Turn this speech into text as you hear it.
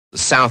The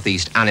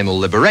Southeast Animal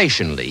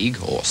Liberation League,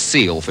 or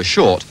SEALL for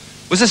short,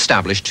 was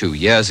established 2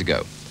 years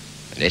ago,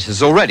 and it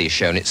has already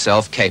shown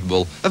itself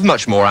capable of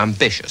much more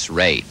ambitious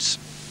raids.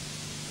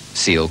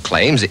 SEALL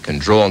claims it can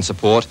draw on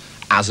support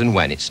as and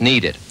when it's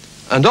needed,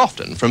 and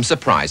often from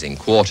surprising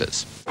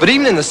quarters. But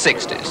even in the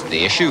 60s,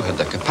 the issue had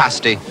the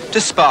capacity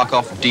to spark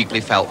off deeply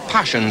felt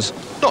passions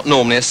not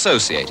normally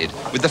associated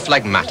with the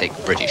phlegmatic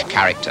British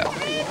character.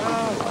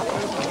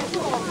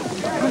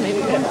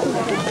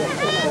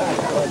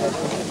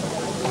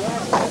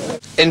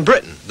 In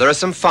Britain, there are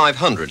some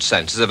 500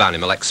 centres of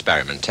animal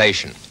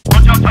experimentation.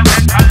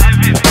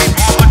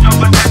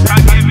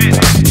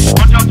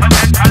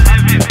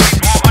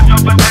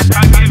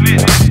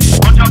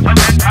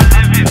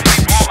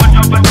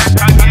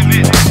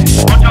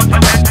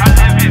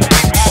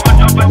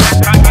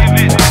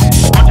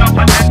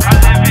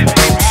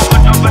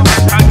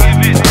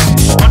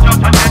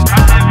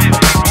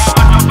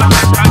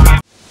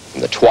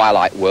 In the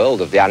twilight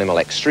world of the animal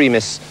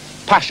extremists,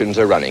 passions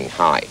are running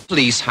high.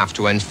 Police have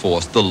to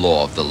enforce the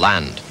law of the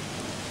land.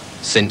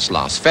 Since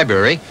last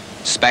February,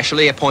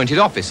 specially appointed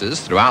officers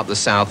throughout the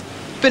South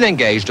have been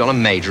engaged on a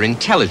major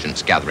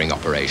intelligence gathering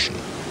operation.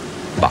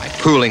 By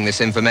pooling this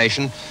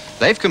information,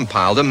 they've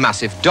compiled a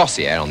massive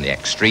dossier on the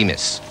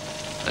extremists.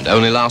 And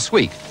only last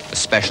week, a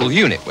special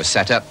unit was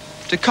set up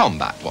to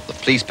combat what the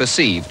police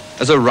perceive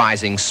as a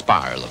rising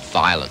spiral of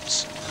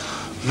violence.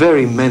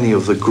 Very many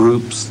of the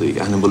groups, the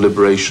Animal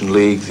Liberation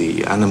League,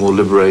 the Animal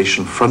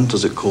Liberation Front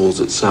as it calls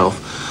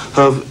itself,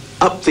 have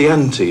upped the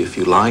ante, if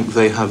you like.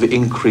 They have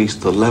increased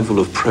the level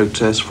of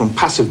protest from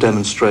passive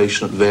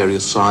demonstration at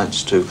various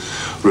sites to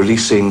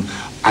releasing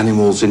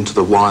animals into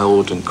the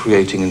wild and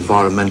creating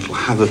environmental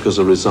havoc as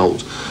a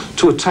result,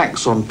 to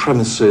attacks on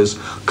premises,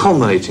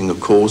 culminating, of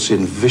course,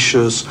 in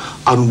vicious,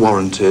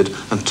 unwarranted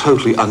and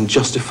totally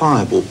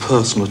unjustifiable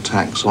personal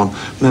attacks on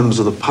members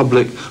of the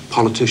public,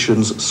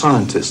 politicians,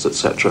 scientists,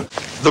 etc.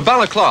 The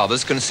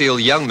balaclavas conceal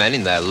young men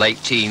in their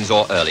late teens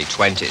or early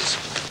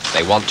 20s.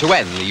 They want to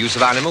end the use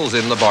of animals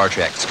in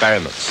laboratory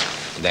experiments,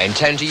 and they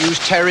intend to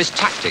use terrorist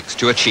tactics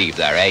to achieve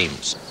their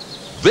aims.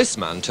 This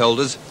man told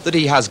us that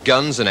he has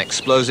guns and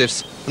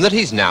explosives and that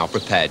he's now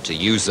prepared to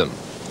use them.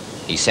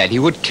 He said he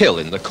would kill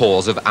in the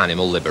cause of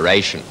animal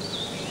liberation.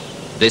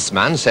 This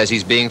man says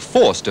he's being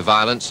forced to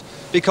violence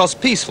because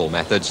peaceful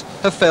methods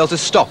have failed to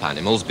stop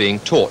animals being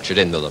tortured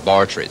in the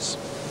laboratories.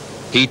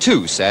 He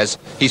too says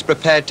he's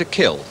prepared to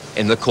kill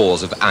in the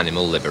cause of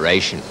animal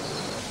liberation.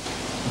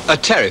 A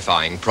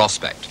terrifying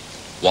prospect.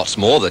 What's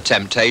more, the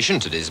temptation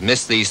to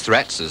dismiss these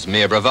threats as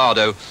mere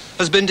bravado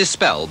has been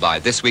dispelled by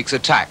this week's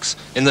attacks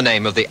in the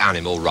name of the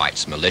animal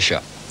rights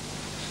militia.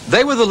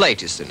 They were the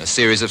latest in a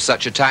series of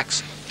such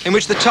attacks in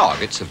which the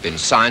targets have been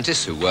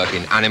scientists who work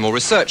in animal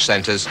research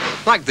centres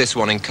like this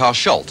one in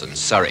Carsholt in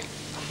Surrey.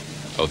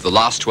 Over the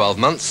last 12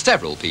 months,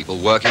 several people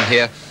working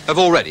here have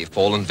already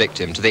fallen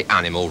victim to the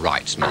animal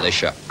rights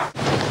militia.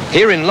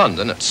 Here in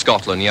London, at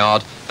Scotland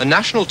Yard, a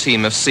national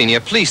team of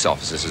senior police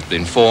officers has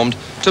been formed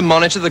to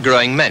monitor the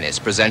growing menace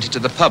presented to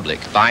the public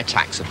by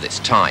attacks of this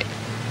type.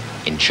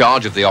 In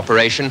charge of the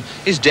operation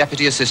is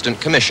Deputy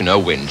Assistant Commissioner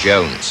Wyn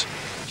Jones.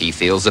 He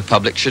feels the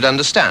public should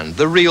understand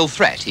the real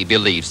threat he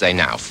believes they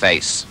now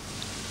face.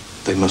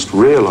 They must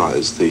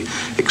realise the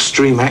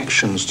extreme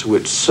actions to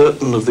which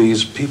certain of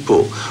these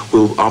people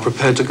are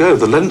prepared to go,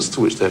 the lengths to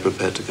which they're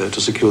prepared to go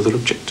to secure their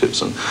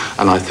objectives. And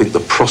I think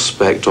the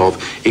prospect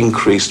of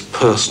increased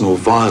personal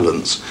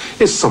violence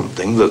is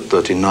something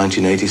that in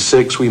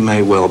 1986 we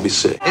may well be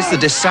seeing. It's the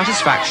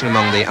dissatisfaction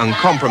among the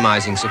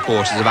uncompromising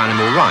supporters of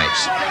animal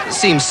rights that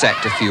seems set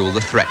to fuel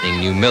the threatening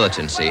new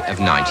militancy of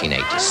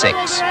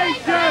 1986.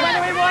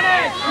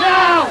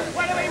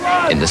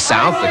 In the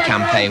South, the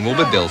campaign will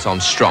be built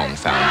on strong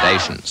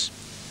foundations.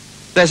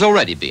 There's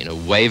already been a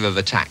wave of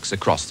attacks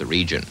across the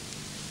region.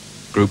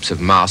 Groups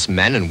of masked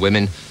men and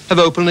women have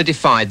openly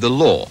defied the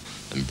law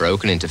and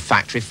broken into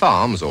factory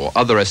farms or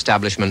other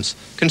establishments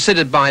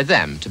considered by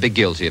them to be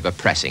guilty of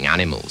oppressing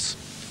animals.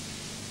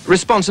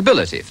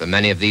 Responsibility for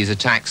many of these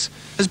attacks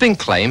has been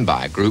claimed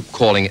by a group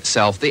calling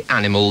itself the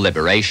Animal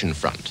Liberation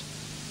Front,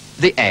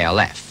 the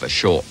ALF for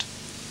short.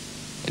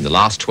 In the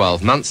last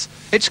 12 months,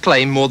 it's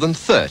claimed more than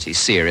 30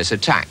 serious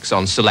attacks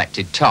on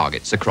selected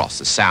targets across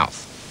the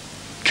South,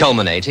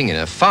 culminating in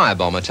a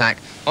firebomb attack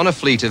on a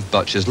fleet of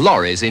butchers'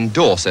 lorries in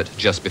Dorset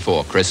just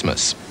before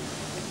Christmas.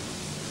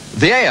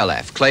 The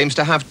ALF claims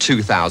to have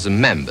 2,000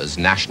 members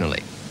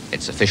nationally.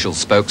 Its official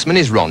spokesman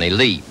is Ronnie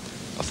Lee,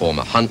 a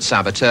former hunt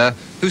saboteur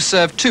who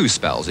served 2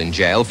 spells in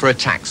jail for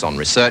attacks on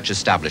research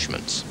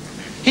establishments.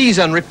 He's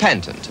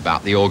unrepentant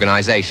about the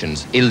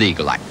organisation's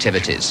illegal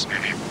activities.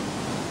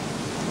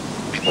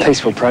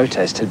 Peaceful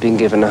protest had been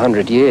given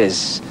 100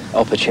 years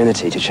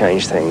opportunity to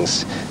change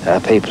things.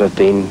 People have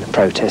been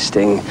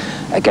protesting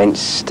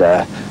against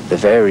the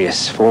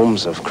various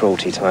forms of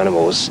cruelty to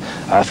animals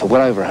for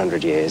well over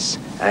 100 years,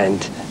 and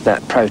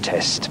that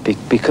protest,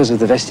 because of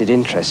the vested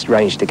interest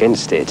ranged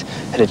against it,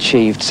 had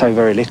achieved so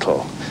very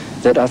little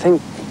that I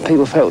think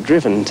people felt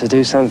driven to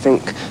do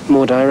something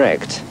more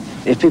direct.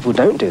 If people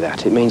don't do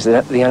that, it means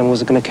that the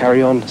animals are going to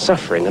carry on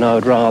suffering, and I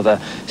would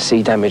rather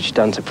see damage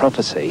done to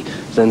property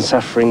than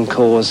suffering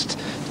caused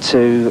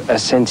to a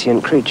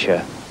sentient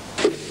creature.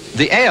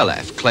 The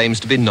ALF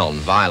claims to be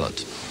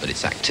non-violent, but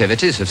its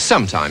activities have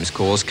sometimes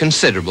caused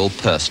considerable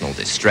personal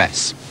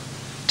distress.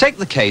 Take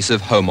the case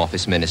of Home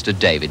Office Minister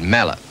David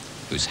Mellor,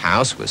 whose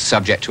house was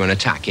subject to an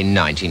attack in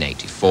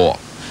 1984.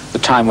 The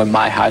time when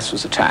my house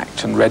was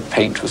attacked and red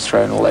paint was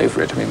thrown all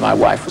over it. I mean, my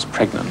wife was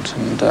pregnant,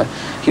 and,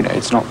 you know,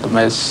 it's not the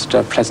most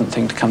pleasant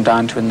thing to come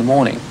down to in the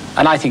morning.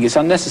 And I think it's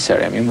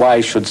unnecessary. I mean, why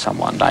should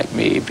someone like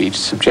me be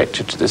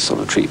subjected to this sort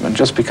of treatment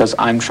just because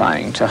I'm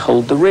trying to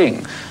hold the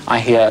ring? I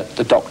hear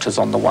the doctors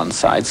on the one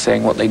side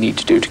saying what they need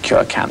to do to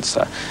cure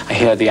cancer. I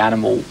hear the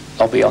animal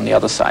lobby on the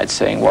other side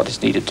saying what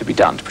is needed to be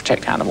done to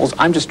protect animals.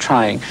 I'm just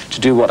trying to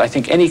do what I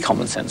think any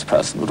common sense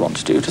person would want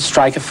to do, to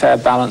strike a fair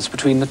balance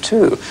between the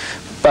two.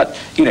 But,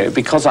 you know,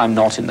 because I'm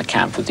not in the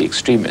camp of the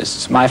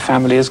extremists, my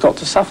family has got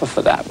to suffer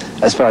for that.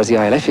 As far as the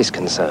ALF is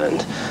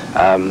concerned,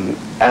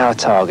 our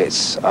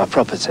targets are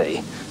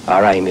property.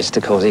 Our aim is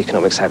to cause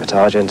economic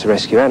sabotage and to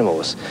rescue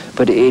animals.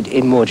 But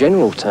in more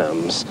general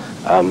terms,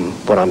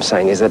 what I'm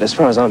saying is that as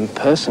far as I'm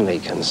personally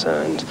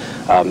concerned,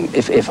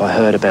 if I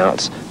heard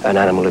about an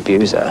animal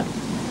abuser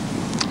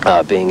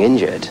being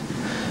injured,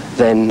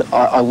 then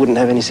I wouldn't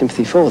have any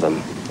sympathy for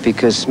them,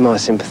 because my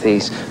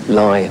sympathies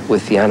lie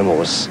with the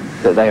animals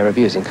that they are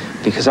abusing,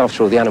 because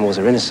after all, the animals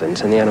are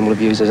innocent and the animal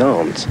abusers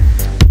aren't.